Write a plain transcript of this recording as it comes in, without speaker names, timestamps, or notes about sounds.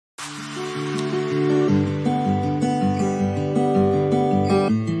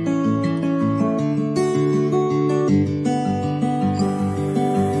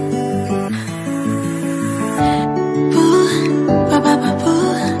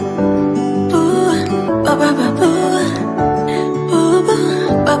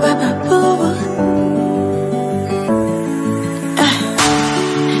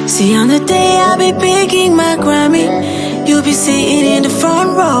you be sitting in the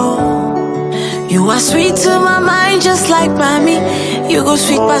front row. You are sweet to my mind, just like mommy. You go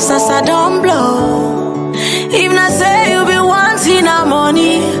sweet past us, I don't blow. Even I say you be wanting our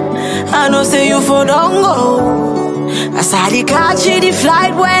money, I know say you for don't go. As I dey catch you the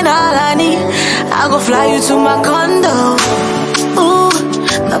flight when I need, I go fly you to my condo. Ooh,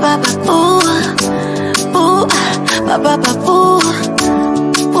 ba ba ba ooh, ooh, ba ba ba ooh,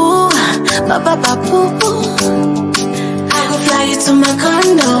 ooh, ba ba ba ooh. I go fly you to my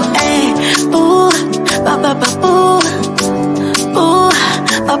condo, ay. Ooh, ba ba ba ooh, ooh,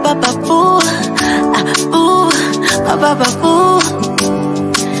 ba ba ba ooh, ooh, ba ba ba ooh.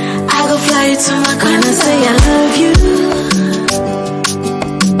 I go fly you to my condo. When I say I love you,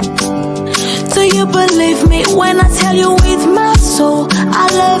 do you believe me when I tell you with my soul I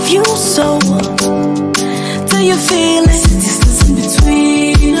love you so? Do you feel it? Distance in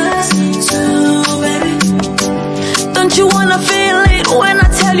between us two, baby. Don't you wanna feel it when I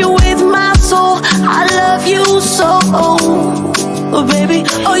tell you with my soul I love you so? Oh baby,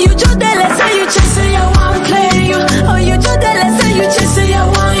 oh you just there, let's say you just say I want play you. Oh you just there, let's say you just say I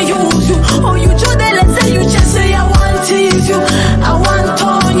want use you. Oh you just there, let's say you just say I want tease you. I want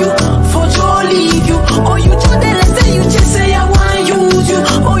turn you for sure leave you. Oh you just there, let's say you just say I want use you.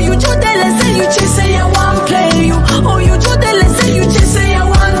 Oh you just there, let's say you just say I want play you. Oh you just there, let's say you just say I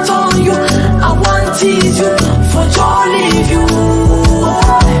want turn you. I want tease you for sure leave you.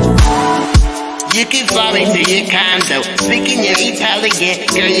 You can fly me to your condo, speaking your Italian,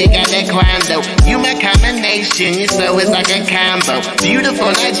 girl you got that quando. You my combination, your soul is like a combo.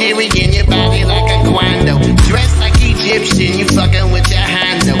 Beautiful Nigerian, your body like a quando. Dressed like Egyptian, you fucking with your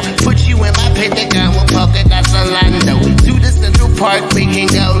handle. Put you in my pentagon with polka dots Orlando. To the Central Park, we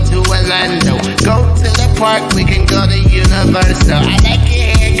can go to Orlando. Go to the park, we can go to Universal. I like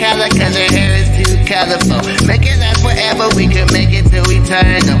your hair color cause your hair is too colorful. Make it last forever, we can make it to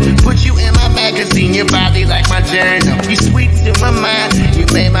eternal. Put you in my magazine, your body like my journal. You sweet to my mind, you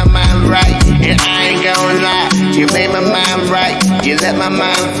made my mind right. And I ain't gon' lie, you made my mind right. You let my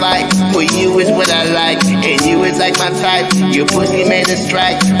mind fly, for you is what I like. And you is like my type, your pussy made a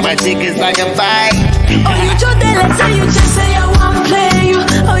strike. My dick is like a bite. Oh you just there, let's say you just say I want play you.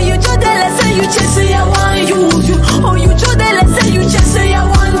 Oh you just there, let's say you just say I want use you. Oh you just there, let's say you just say I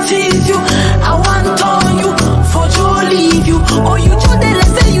want tease you. I want turn you for sure leave you. Oh you just there,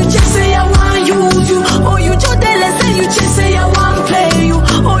 let's say you just say I want use you. Oh you just there, let's say you just say I want play you.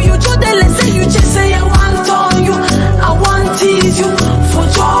 Oh you just there, let's say you just say I want turn you. I want tease you for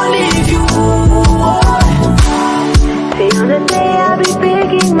sure leave you. The other day I be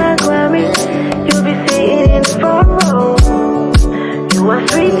begging my Grammy, you be sitting in the front row. You are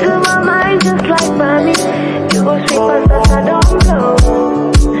sweet to my mind, just like mommy. You go sweet past